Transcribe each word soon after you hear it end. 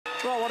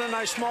Well, what a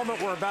nice moment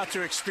we're about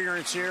to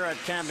experience here at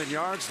Camden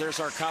Yards.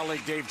 There's our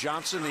colleague Dave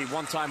Johnson, the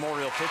one-time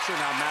Oriole pitcher,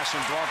 now Masson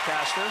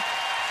broadcaster.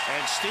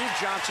 And Steve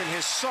Johnson,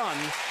 his son,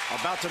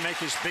 about to make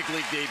his big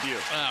league debut.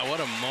 What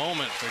a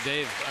moment for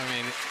Dave. I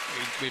mean,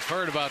 we've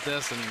heard about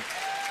this, and,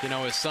 you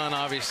know, his son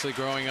obviously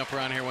growing up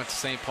around here went to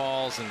St.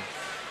 Paul's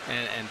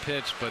and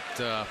pitched.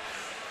 But,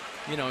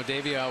 you know,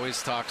 Davey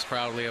always talks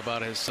proudly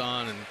about his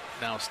son. And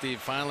now Steve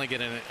finally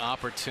getting an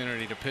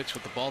opportunity to pitch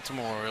with the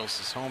Baltimore Orioles,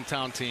 his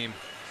hometown team.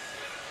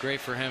 Great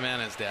for him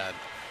and his dad.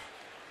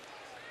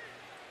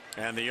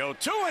 And the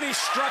 0-2, and he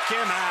struck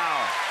him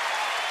out.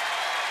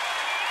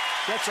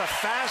 Gets a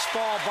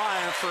fastball by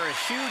him for a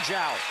huge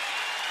out.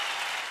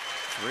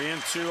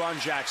 3-2 on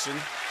Jackson.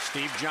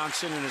 Steve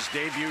Johnson in his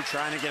debut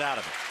trying to get out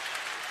of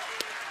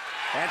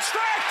it. And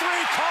strike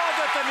three called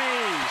at the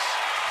knees.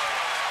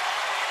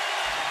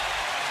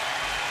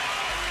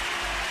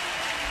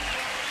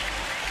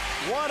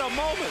 What a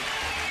moment.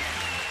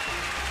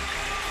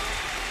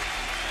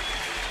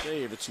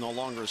 Dave, it's no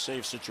longer a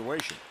safe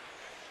situation.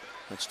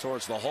 It's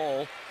towards the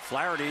hole.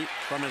 Flaherty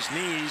from his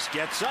knees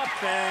gets up,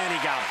 and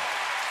he got it.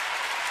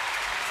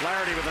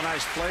 Flaherty with a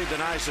nice play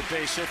denies a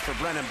base hit for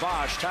Brennan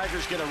Bosch.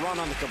 Tigers get a run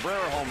on the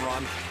Cabrera home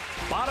run.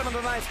 Bottom of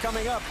the ninth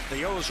coming up.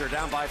 The O's are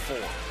down by 4.